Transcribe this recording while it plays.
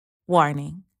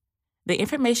Warning: the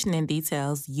information and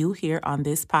details you hear on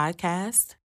this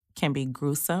podcast can be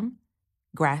gruesome,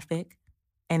 graphic,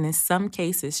 and in some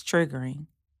cases triggering.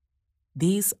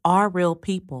 These are real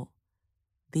people.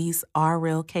 These are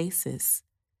real cases.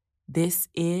 This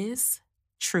is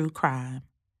true crime.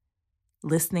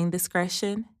 Listening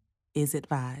discretion is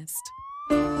advised.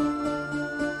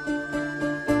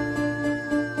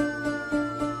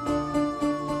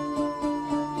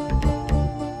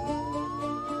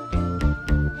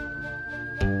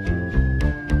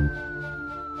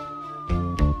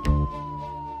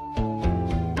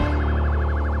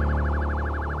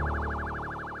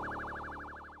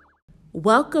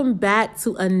 Welcome back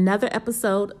to another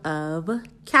episode of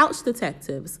Couch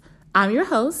Detectives. I'm your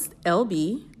host,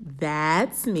 LB.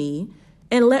 That's me.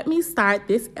 And let me start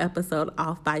this episode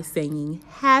off by saying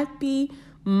Happy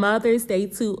Mother's Day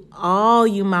to all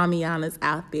you mamianas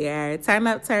out there. Turn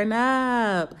up, turn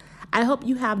up. I hope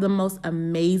you have the most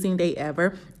amazing day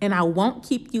ever, and I won't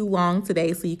keep you long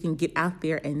today so you can get out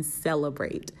there and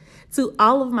celebrate. To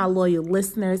all of my loyal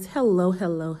listeners, hello,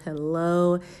 hello,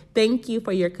 hello. Thank you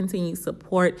for your continued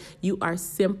support. You are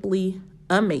simply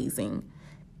amazing.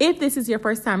 If this is your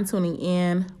first time tuning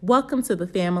in, welcome to the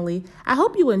family. I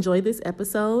hope you enjoy this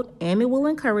episode, and it will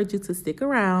encourage you to stick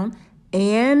around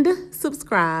and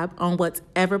subscribe on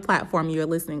whatever platform you're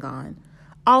listening on.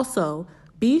 Also,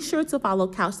 be sure to follow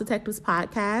Couch Detectives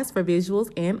Podcast for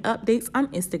visuals and updates on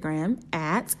Instagram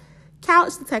at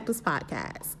Couch Detectives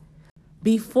Podcast.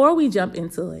 Before we jump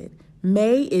into it,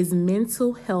 May is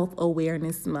Mental Health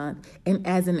Awareness Month, and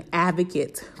as an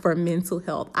advocate for mental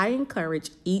health, I encourage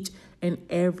each and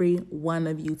every one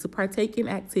of you to partake in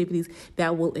activities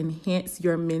that will enhance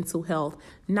your mental health,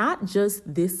 not just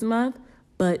this month,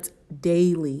 but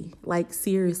daily. Like,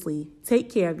 seriously,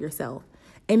 take care of yourself.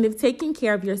 And if taking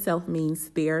care of yourself means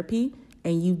therapy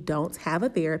and you don't have a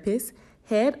therapist,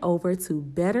 head over to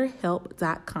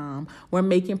betterhelp.com, where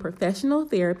making professional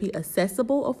therapy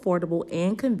accessible, affordable,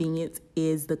 and convenient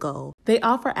is the goal. They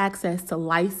offer access to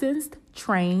licensed,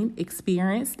 trained,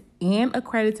 experienced, and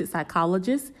accredited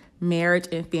psychologists, marriage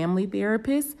and family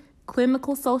therapists,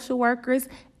 clinical social workers,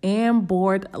 and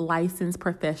board licensed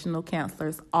professional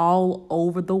counselors all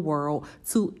over the world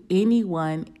to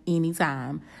anyone,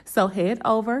 anytime. So head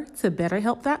over to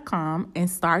betterhelp.com and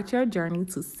start your journey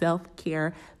to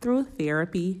self-care through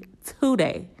therapy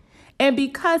today. And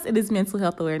because it is Mental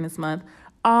Health Awareness Month,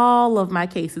 all of my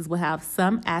cases will have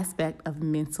some aspect of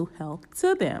mental health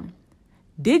to them.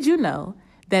 Did you know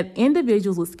that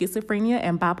individuals with schizophrenia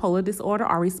and bipolar disorder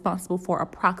are responsible for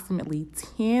approximately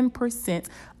 10%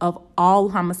 of all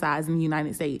homicides in the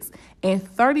United States and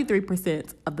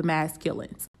 33% of the mass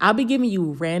killings? I'll be giving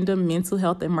you random mental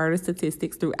health and murder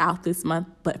statistics throughout this month,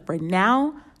 but for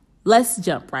now, let's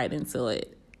jump right into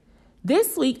it.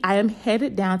 This week, I am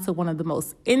headed down to one of the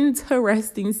most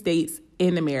interesting states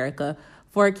in America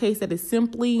for a case that is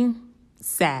simply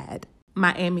sad.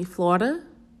 Miami, Florida.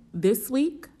 This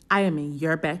week, I am in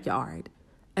your backyard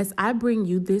as I bring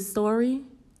you this story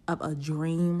of a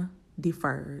dream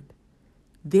deferred.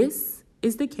 This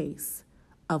is the case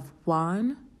of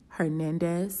Juan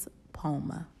Hernandez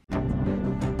Palma.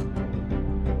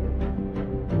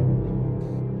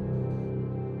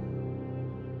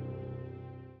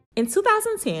 In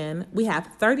 2010, we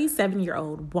have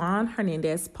 37-year-old Juan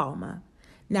Hernandez Palma.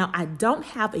 Now, I don't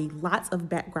have a lot of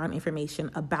background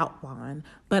information about Juan,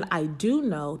 but I do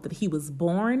know that he was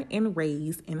born and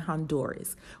raised in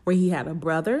Honduras, where he had a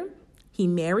brother, he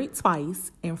married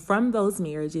twice, and from those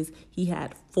marriages, he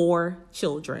had 4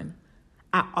 children.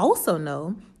 I also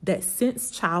know that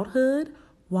since childhood,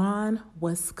 Juan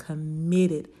was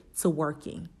committed to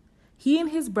working. He and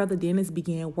his brother Dennis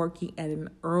began working at an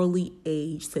early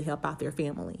age to help out their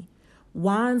family.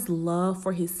 Juan's love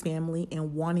for his family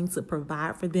and wanting to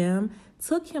provide for them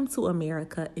took him to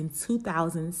America in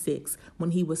 2006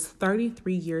 when he was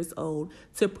 33 years old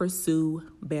to pursue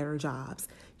better jobs.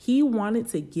 He wanted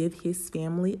to give his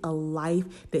family a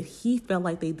life that he felt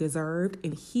like they deserved,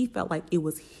 and he felt like it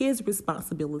was his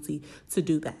responsibility to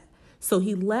do that. So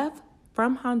he left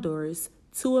from Honduras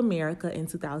to America in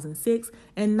 2006,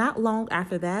 and not long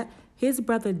after that, his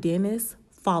brother Dennis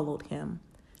followed him.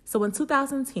 So in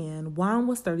 2010, Juan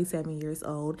was 37 years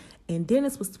old and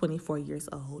Dennis was 24 years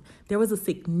old. There was a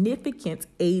significant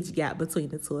age gap between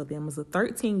the two of them. It was a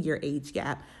 13-year age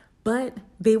gap, but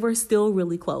they were still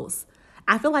really close.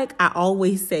 I feel like I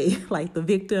always say, like, the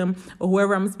victim or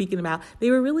whoever I'm speaking about,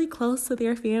 they were really close to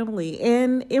their family.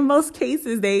 And in most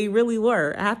cases, they really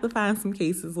were. I have to find some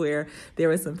cases where there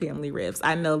were some family rifts.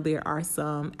 I know there are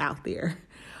some out there.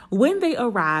 When they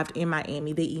arrived in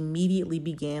Miami, they immediately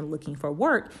began looking for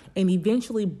work and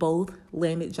eventually both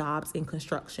landed jobs in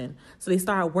construction. So they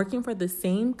started working for the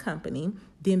same company.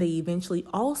 Then they eventually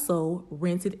also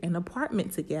rented an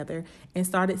apartment together and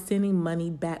started sending money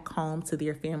back home to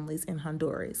their families in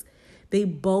Honduras. They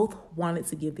both wanted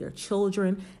to give their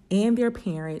children and their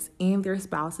parents and their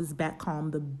spouses back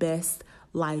home the best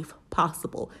life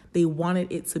possible. They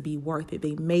wanted it to be worth it.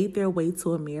 They made their way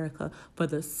to America for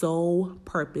the sole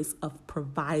purpose of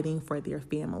providing for their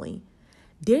family.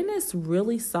 Dennis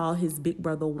really saw his big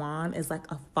brother Juan as like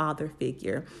a father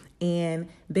figure, and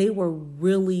they were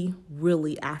really,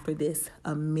 really after this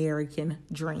American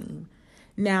dream.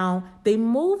 Now, they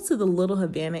moved to the Little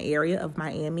Havana area of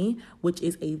Miami, which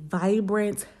is a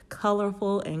vibrant,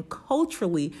 colorful, and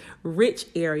culturally rich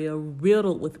area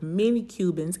riddled with many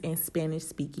Cubans and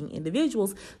Spanish-speaking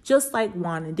individuals, just like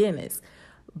Juan and Dennis.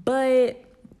 But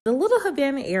the Little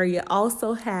Havana area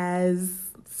also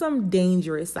has some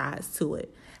dangerous sides to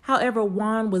it. However,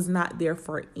 Juan was not there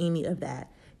for any of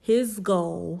that. His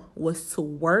goal was to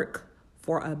work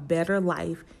for a better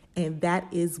life, and that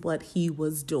is what he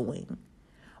was doing.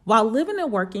 While living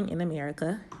and working in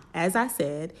America, as I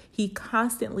said, he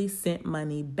constantly sent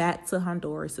money back to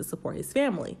Honduras to support his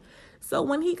family. So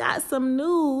when he got some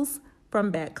news from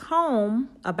back home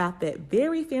about that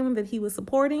very family that he was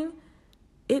supporting,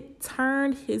 it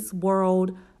turned his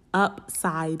world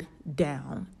upside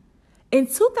down. In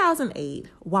 2008,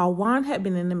 while Juan had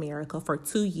been in America for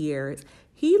 2 years,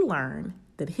 he learned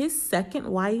that his second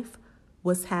wife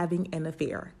was having an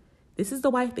affair. This is the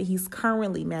wife that he's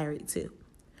currently married to.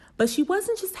 But she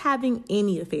wasn't just having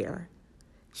any affair.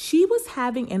 She was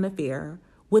having an affair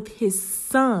with his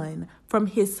son from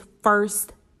his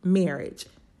first marriage.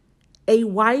 A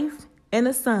wife and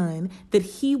a son that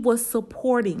he was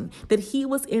supporting, that he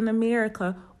was in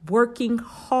America working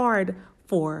hard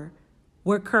for,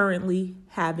 were currently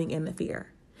having an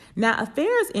affair. Now,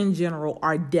 affairs in general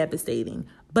are devastating,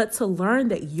 but to learn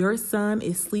that your son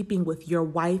is sleeping with your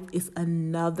wife is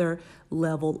another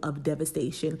level of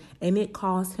devastation, and it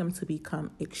caused him to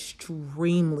become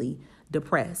extremely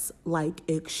depressed, like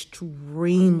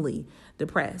extremely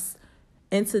depressed.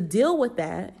 And to deal with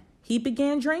that, he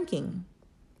began drinking,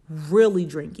 really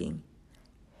drinking,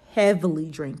 heavily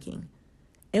drinking.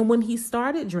 And when he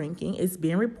started drinking, it's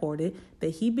been reported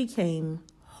that he became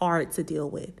hard to deal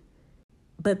with.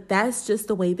 But that's just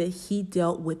the way that he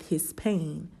dealt with his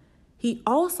pain. He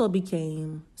also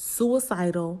became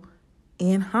suicidal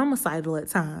and homicidal at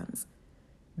times.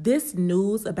 This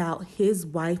news about his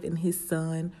wife and his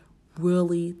son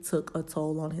really took a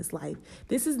toll on his life.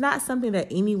 This is not something that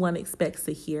anyone expects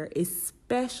to hear,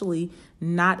 especially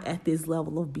not at this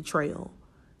level of betrayal.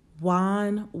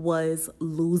 Juan was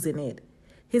losing it.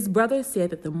 His brother said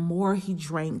that the more he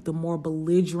drank, the more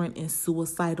belligerent and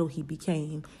suicidal he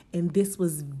became. And this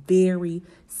was very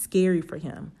scary for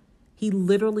him. He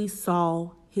literally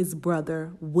saw his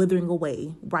brother withering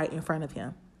away right in front of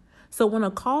him. So when a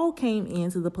call came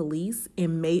in to the police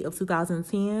in May of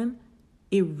 2010,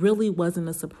 it really wasn't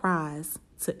a surprise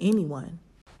to anyone.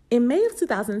 In May of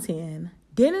 2010,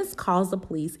 Dennis calls the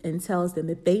police and tells them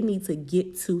that they need to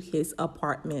get to his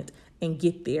apartment and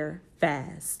get there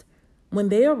fast. When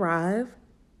they arrive,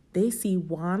 they see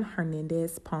Juan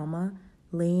Hernandez Palma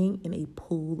laying in a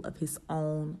pool of his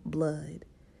own blood.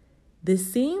 The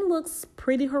scene looks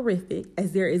pretty horrific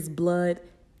as there is blood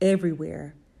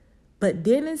everywhere. But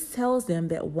Dennis tells them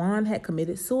that Juan had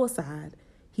committed suicide.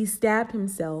 He stabbed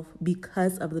himself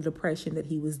because of the depression that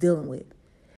he was dealing with.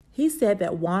 He said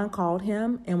that Juan called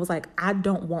him and was like, "I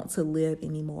don't want to live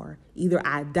anymore. Either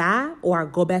I die or I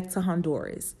go back to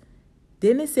Honduras."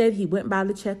 Dennis said he went by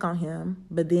to check on him,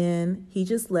 but then he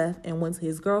just left and went to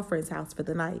his girlfriend's house for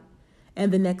the night.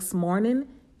 And the next morning,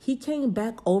 he came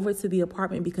back over to the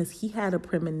apartment because he had a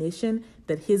premonition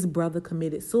that his brother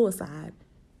committed suicide.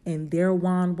 And there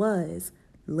Juan was,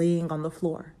 laying on the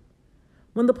floor.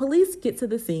 When the police get to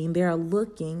the scene, they're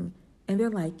looking and they're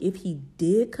like, if he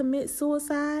did commit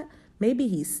suicide, maybe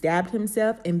he stabbed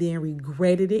himself and then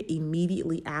regretted it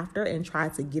immediately after and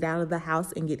tried to get out of the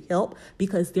house and get help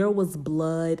because there was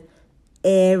blood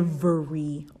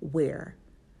everywhere.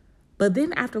 But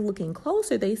then after looking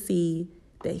closer, they see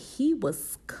that he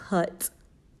was cut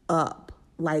up,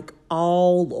 like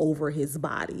all over his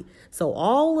body. So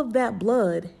all of that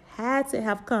blood had to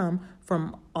have come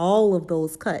from all of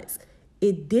those cuts.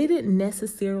 It didn't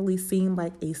necessarily seem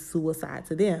like a suicide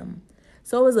to them.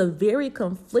 So it was a very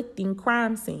conflicting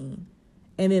crime scene.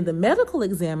 And then the medical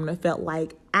examiner felt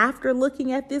like after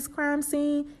looking at this crime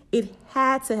scene, it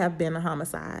had to have been a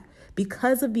homicide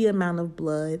because of the amount of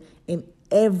blood and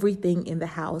everything in the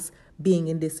house being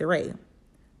in disarray.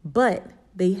 But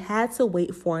they had to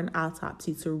wait for an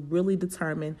autopsy to really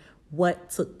determine what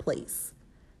took place.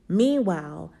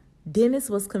 Meanwhile, Dennis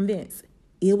was convinced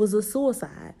it was a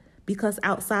suicide because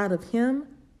outside of him,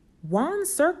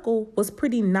 Juan's circle was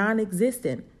pretty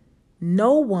non-existent.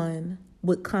 No one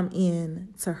would come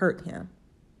in to hurt him.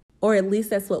 Or at least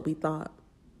that's what we thought.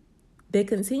 They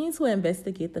continued to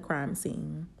investigate the crime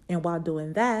scene, and while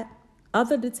doing that,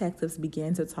 other detectives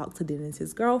began to talk to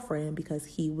Dennis's girlfriend because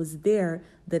he was there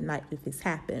the night that this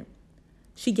happened.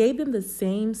 She gave them the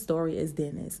same story as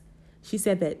Dennis. She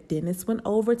said that Dennis went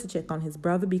over to check on his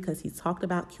brother because he talked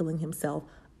about killing himself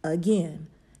again.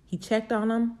 He checked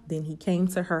on him, then he came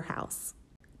to her house.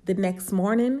 The next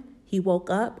morning, he woke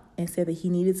up and said that he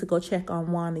needed to go check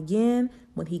on Juan again.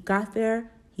 When he got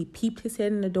there, he peeped his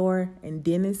head in the door and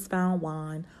Dennis found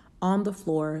Juan on the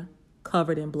floor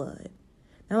covered in blood.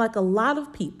 Now, like a lot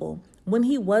of people, when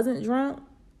he wasn't drunk,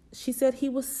 she said he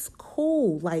was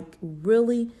cool, like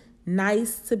really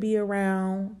nice to be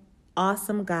around,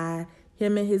 awesome guy.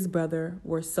 Him and his brother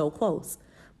were so close.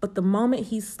 But the moment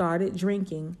he started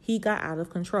drinking, he got out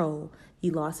of control. He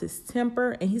lost his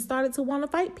temper and he started to want to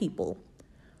fight people.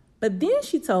 But then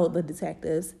she told the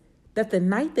detectives that the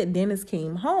night that Dennis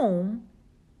came home,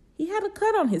 he had a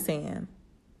cut on his hand,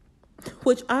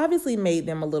 which obviously made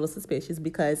them a little suspicious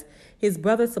because his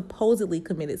brother supposedly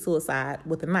committed suicide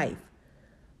with a knife.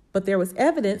 But there was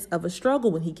evidence of a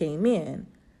struggle when he came in.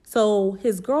 So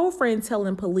his girlfriend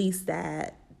telling police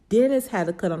that Dennis had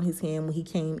a cut on his hand when he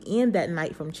came in that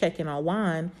night from checking on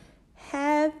Juan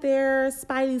had their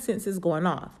spidey senses going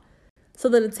off. So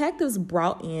the detectives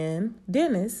brought in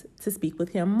Dennis to speak with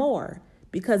him more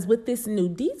because with this new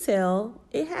detail,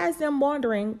 it has them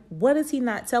wondering, what is he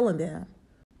not telling them?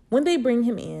 When they bring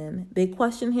him in, they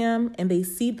question him and they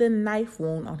see the knife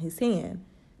wound on his hand.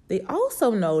 They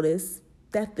also notice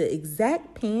that the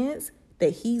exact pants that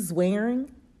he's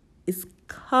wearing is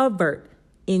covered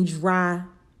in dry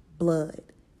blood,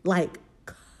 like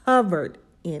covered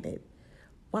in it.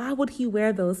 Why would he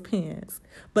wear those pants?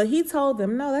 But he told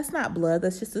them, no, that's not blood.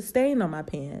 That's just a stain on my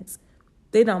pants.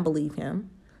 They don't believe him.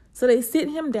 So they sit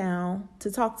him down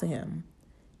to talk to him.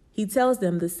 He tells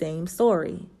them the same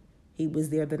story. He was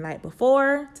there the night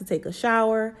before to take a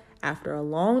shower. After a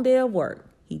long day of work,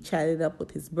 he chatted up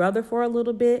with his brother for a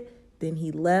little bit. Then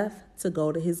he left to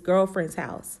go to his girlfriend's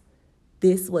house.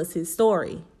 This was his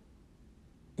story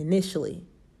initially.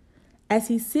 As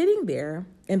he's sitting there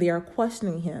and they are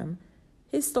questioning him,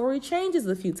 his story changes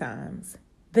a few times.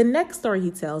 The next story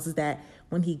he tells is that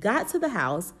when he got to the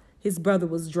house, his brother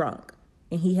was drunk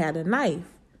and he had a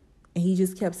knife. And he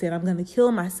just kept saying, I'm going to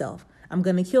kill myself. I'm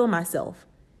going to kill myself.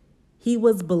 He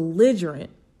was belligerent.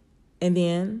 And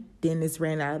then Dennis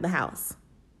ran out of the house.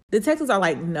 Detectives are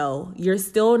like, no, you're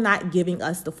still not giving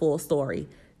us the full story.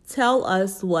 Tell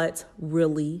us what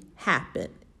really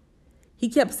happened. He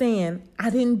kept saying,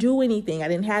 I didn't do anything. I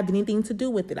didn't have anything to do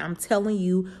with it. I'm telling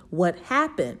you what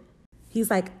happened. He's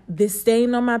like, this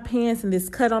stain on my pants and this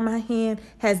cut on my hand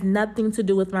has nothing to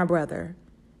do with my brother.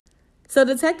 So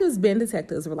detectives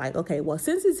were like, okay, well,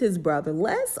 since it's his brother,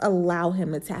 let's allow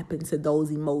him to tap into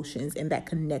those emotions and that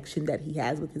connection that he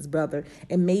has with his brother.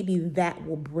 And maybe that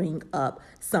will bring up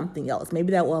something else.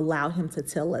 Maybe that will allow him to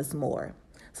tell us more.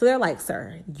 So they're like,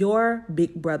 sir, your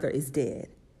big brother is dead.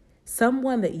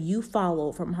 Someone that you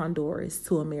followed from Honduras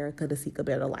to America to seek a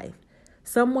better life.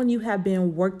 Someone you have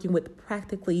been working with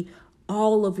practically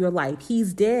all of your life.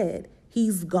 He's dead.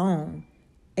 He's gone.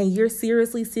 And you're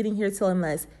seriously sitting here telling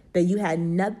us that you had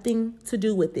nothing to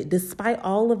do with it, despite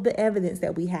all of the evidence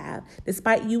that we have,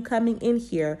 despite you coming in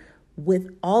here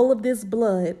with all of this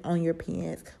blood on your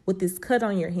pants, with this cut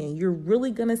on your hand. You're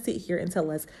really going to sit here and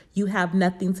tell us you have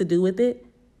nothing to do with it?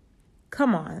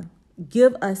 Come on,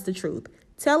 give us the truth.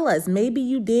 Tell us, maybe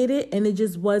you did it and it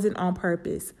just wasn't on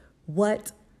purpose.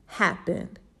 What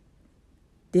happened?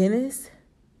 Dennis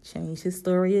changed his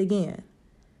story again.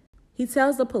 He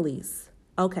tells the police,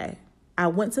 okay, I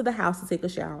went to the house to take a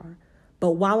shower,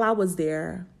 but while I was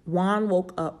there, Juan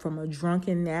woke up from a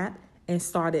drunken nap and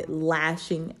started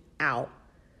lashing out.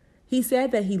 He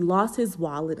said that he lost his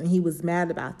wallet and he was mad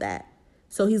about that.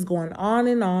 So he's going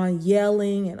on,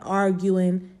 yelling and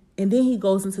arguing, and then he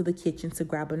goes into the kitchen to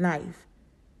grab a knife.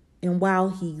 And while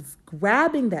he's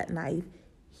grabbing that knife,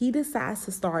 he decides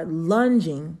to start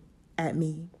lunging at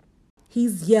me.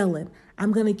 He's yelling,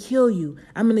 I'm going to kill you.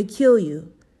 I'm going to kill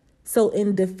you. So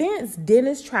in defense,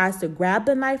 Dennis tries to grab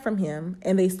the knife from him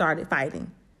and they started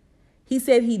fighting. He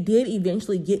said he did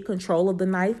eventually get control of the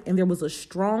knife and there was a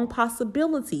strong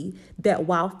possibility that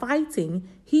while fighting,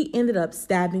 he ended up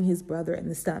stabbing his brother in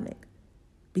the stomach.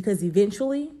 Because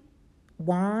eventually,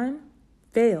 Juan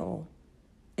fell,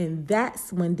 and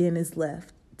that's when Dennis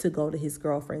left to go to his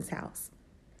girlfriend's house.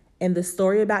 And the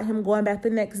story about him going back the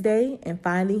next day and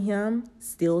finding him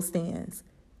still stands,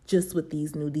 just with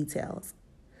these new details.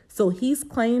 So he's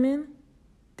claiming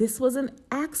this was an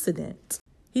accident.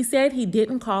 He said he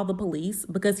didn't call the police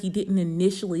because he didn't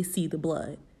initially see the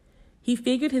blood. He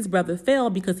figured his brother fell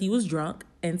because he was drunk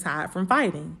and tired from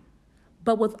fighting.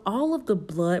 But with all of the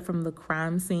blood from the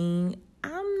crime scene,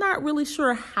 I'm not really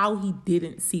sure how he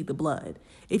didn't see the blood.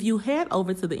 If you head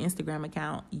over to the Instagram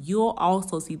account, you'll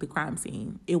also see the crime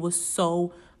scene. It was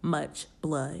so much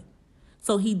blood.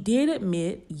 So he did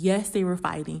admit, yes, they were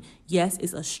fighting. Yes,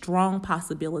 it's a strong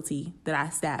possibility that I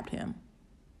stabbed him.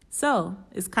 So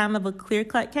it's kind of a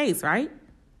clear-cut case, right?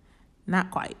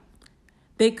 Not quite.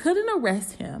 They couldn't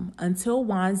arrest him until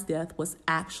Juan's death was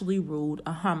actually ruled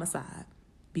a homicide.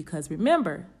 Because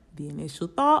remember, the initial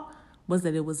thought was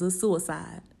that it was a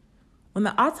suicide. When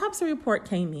the autopsy report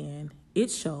came in,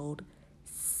 it showed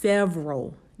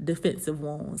several defensive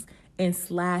wounds and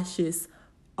slashes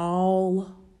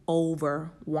all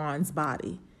over Juan's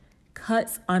body,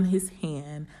 cuts on his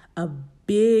hand, a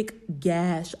big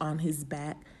gash on his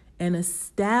back, and a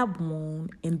stab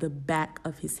wound in the back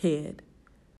of his head.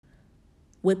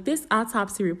 With this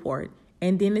autopsy report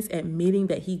and Dennis admitting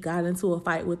that he got into a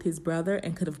fight with his brother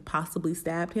and could have possibly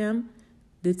stabbed him,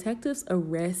 detectives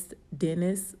arrest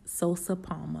Dennis Sosa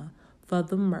Palma for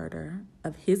the murder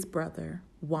of his brother,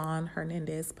 Juan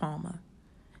Hernandez Palma.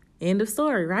 End of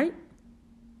story, right?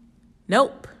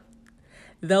 Nope.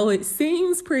 Though it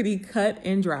seems pretty cut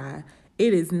and dry,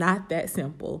 it is not that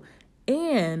simple.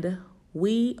 And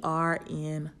we are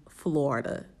in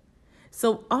Florida.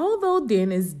 So although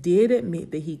Dennis did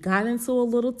admit that he got into a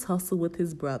little tussle with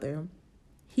his brother,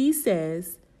 he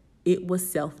says it was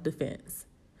self-defense.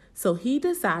 So he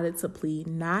decided to plead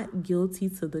not guilty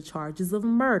to the charges of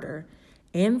murder,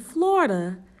 and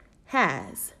Florida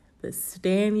has the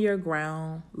stand your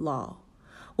ground law,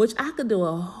 which I could do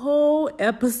a whole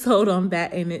episode on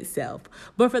that in itself.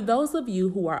 But for those of you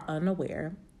who are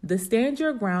unaware, the stand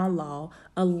your ground law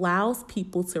allows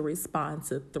people to respond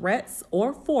to threats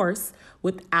or force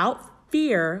without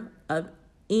fear of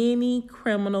any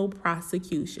criminal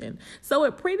prosecution. So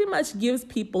it pretty much gives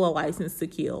people a license to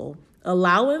kill,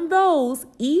 allowing those,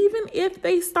 even if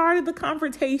they started the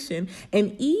confrontation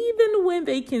and even when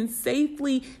they can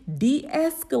safely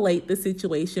de-escalate the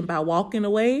situation by walking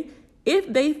away,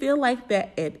 if they feel like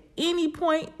that at any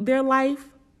point their life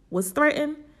was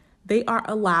threatened, they are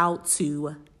allowed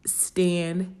to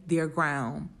stand their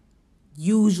ground,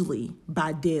 usually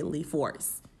by deadly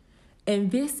force. And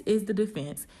this is the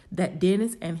defense that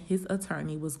Dennis and his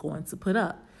attorney was going to put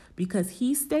up, because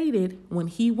he stated when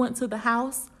he went to the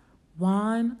house,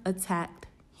 Juan attacked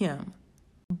him.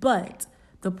 But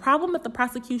the problem that the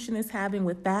prosecution is having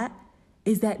with that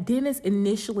is that Dennis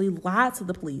initially lied to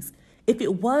the police. If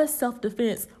it was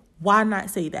self-defense, why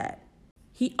not say that?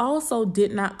 He also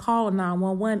did not call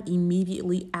 911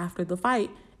 immediately after the fight,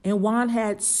 and Juan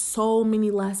had so many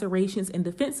lacerations and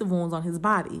defensive wounds on his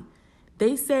body.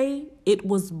 They say it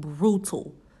was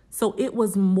brutal, so it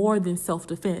was more than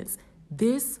self-defense.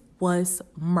 This was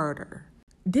murder.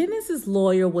 Dennis's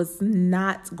lawyer was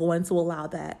not going to allow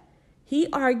that. He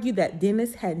argued that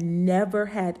Dennis had never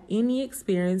had any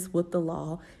experience with the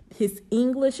law. His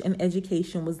English and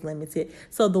education was limited.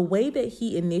 So the way that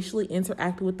he initially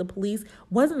interacted with the police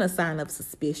wasn't a sign of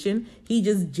suspicion. He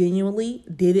just genuinely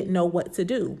didn't know what to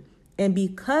do. And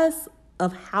because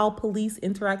of how police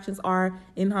interactions are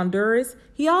in Honduras,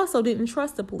 he also didn't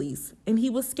trust the police, and he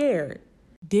was scared.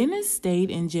 Dennis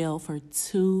stayed in jail for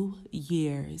 2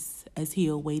 years as he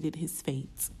awaited his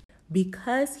fate.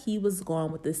 Because he was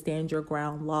going with the stand your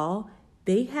ground law,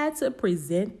 they had to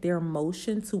present their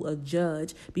motion to a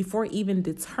judge before even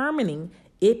determining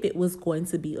if it was going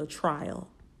to be a trial.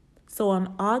 So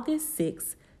on August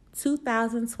 6,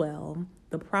 2012,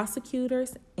 the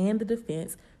prosecutors and the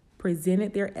defense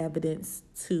presented their evidence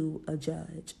to a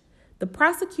judge. The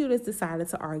prosecutors decided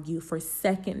to argue for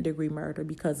second-degree murder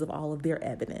because of all of their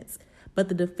evidence, but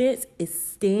the defense is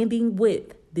standing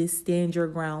with this stand your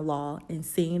ground law and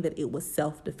saying that it was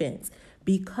self-defense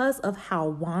because of how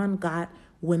Juan got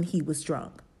when he was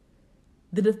drunk.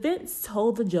 The defense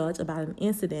told the judge about an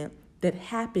incident that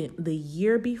happened the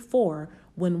year before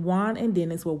when Juan and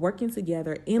Dennis were working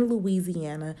together in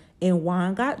Louisiana, and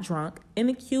Juan got drunk and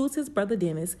accused his brother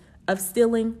Dennis of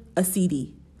stealing a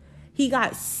CD. He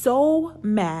got so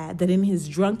mad that in his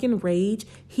drunken rage,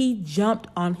 he jumped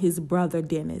on his brother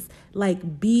Dennis,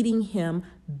 like beating him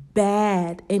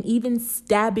bad and even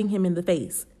stabbing him in the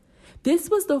face.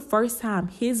 This was the first time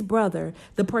his brother,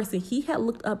 the person he had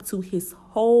looked up to his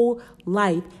whole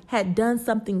life, had done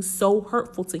something so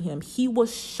hurtful to him. He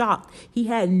was shocked. He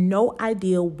had no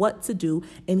idea what to do,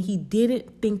 and he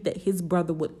didn't think that his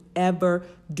brother would ever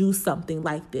do something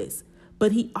like this.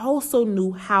 But he also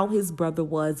knew how his brother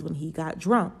was when he got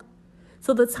drunk.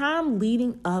 So the time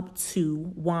leading up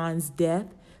to Juan's death,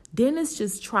 Dennis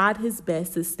just tried his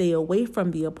best to stay away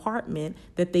from the apartment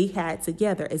that they had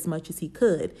together as much as he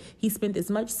could. He spent as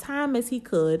much time as he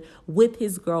could with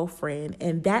his girlfriend,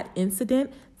 and that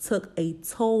incident took a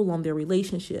toll on their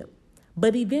relationship.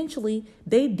 But eventually,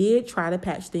 they did try to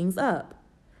patch things up.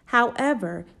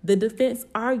 However, the defense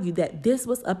argued that this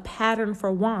was a pattern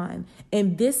for Juan,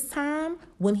 and this time,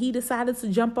 when he decided to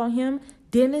jump on him,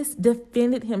 Dennis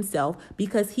defended himself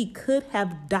because he could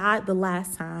have died the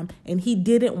last time and he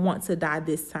didn't want to die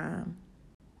this time.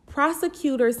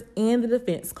 Prosecutors and the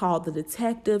defense called the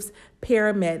detectives,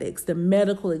 paramedics, the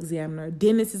medical examiner,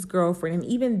 Dennis's girlfriend,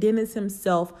 and even Dennis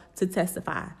himself to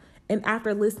testify. And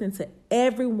after listening to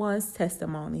everyone's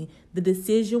testimony, the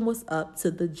decision was up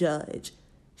to the judge.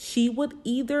 She would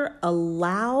either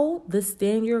allow the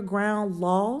stand your ground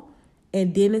law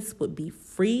and Dennis would be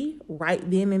free right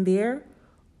then and there,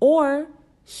 or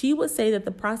she would say that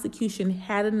the prosecution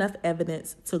had enough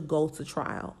evidence to go to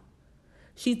trial.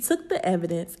 She took the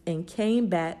evidence and came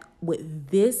back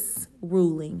with this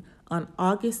ruling on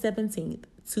August 17th,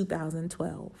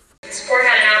 2012. This court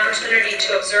had an opportunity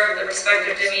to observe the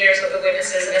respective demeanors of the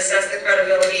witnesses and assess the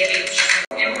credibility of each.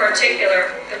 In particular,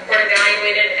 the court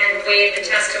evaluated and weighed the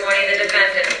testimony of the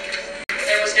defendant.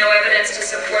 There was no evidence to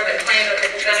support the claim that the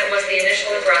defendant was the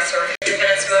initial aggressor. The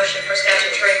defendant's motion for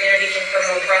statutory immunity from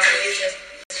criminal prosecution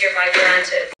is hereby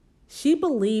granted. She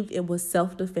believed it was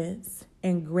self-defense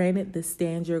and granted the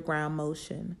stand your ground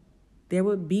motion. There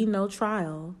would be no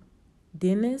trial.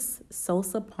 Dennis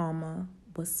Sosa Palma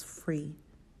was free,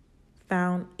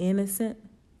 found innocent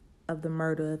of the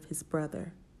murder of his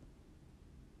brother,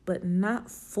 but not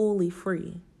fully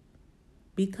free.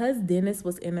 Because Dennis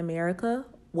was in America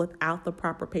without the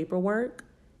proper paperwork,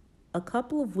 a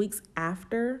couple of weeks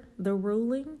after the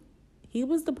ruling, he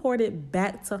was deported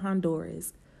back to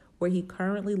Honduras, where he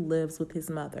currently lives with his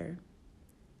mother.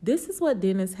 This is what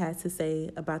Dennis had to say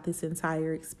about this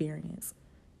entire experience.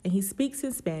 And he speaks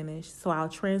in Spanish, so I'll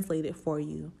translate it for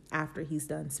you after he's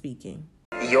done speaking.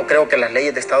 Yo creo que las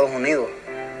leyes de Estados Unidos,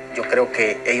 yo creo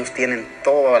que ellos tienen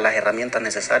todas las herramientas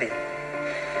necesarias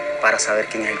para saber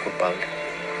quién es el culpable.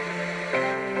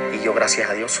 Y yo, gracias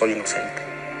a Dios, soy inocente.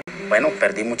 Bueno,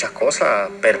 perdí muchas cosas,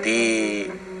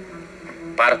 perdí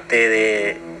parte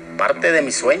de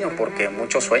mis sueños, porque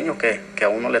muchos sueños que a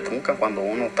uno le truncan cuando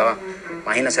uno está,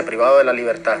 imagínese, privado de la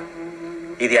libertad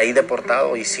y de ahí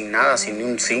deportado y sin nada, sin ni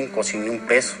un 5, sin ni un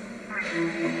peso.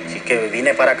 Así que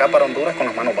vine para acá, para Honduras, con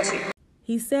las manos vacías.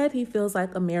 He said he feels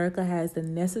like America has the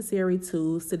necessary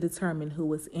tools to determine who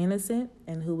was innocent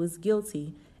and who was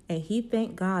guilty, and he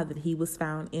thanked God that he was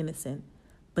found innocent.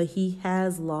 But he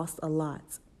has lost a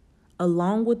lot.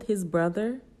 Along with his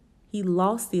brother, he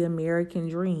lost the American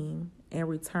dream and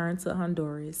returned to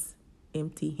Honduras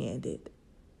empty-handed.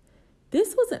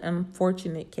 This was an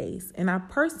unfortunate case, and I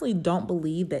personally don't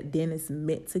believe that Dennis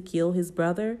meant to kill his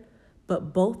brother,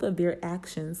 but both of their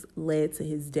actions led to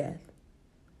his death.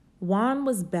 Juan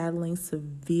was battling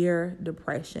severe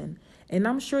depression, and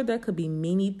I'm sure there could be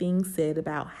many things said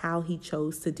about how he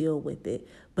chose to deal with it,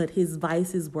 but his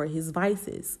vices were his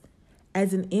vices.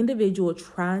 As an individual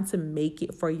trying to make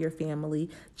it for your family,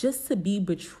 just to be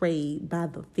betrayed by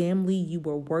the family you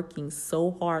were working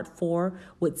so hard for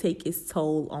would take its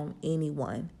toll on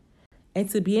anyone. And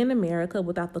to be in America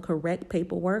without the correct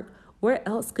paperwork, where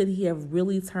else could he have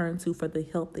really turned to for the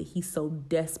help that he so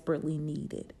desperately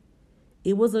needed?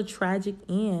 It was a tragic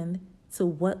end to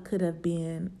what could have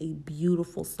been a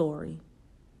beautiful story.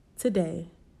 Today,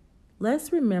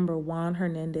 let's remember Juan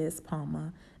Hernandez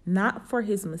Palma, not for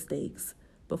his mistakes,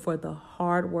 but for the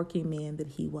hard-working man that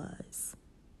he was.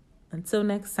 Until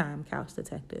next time, Couch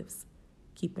Detectives,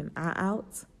 keep an eye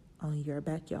out on your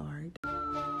backyard.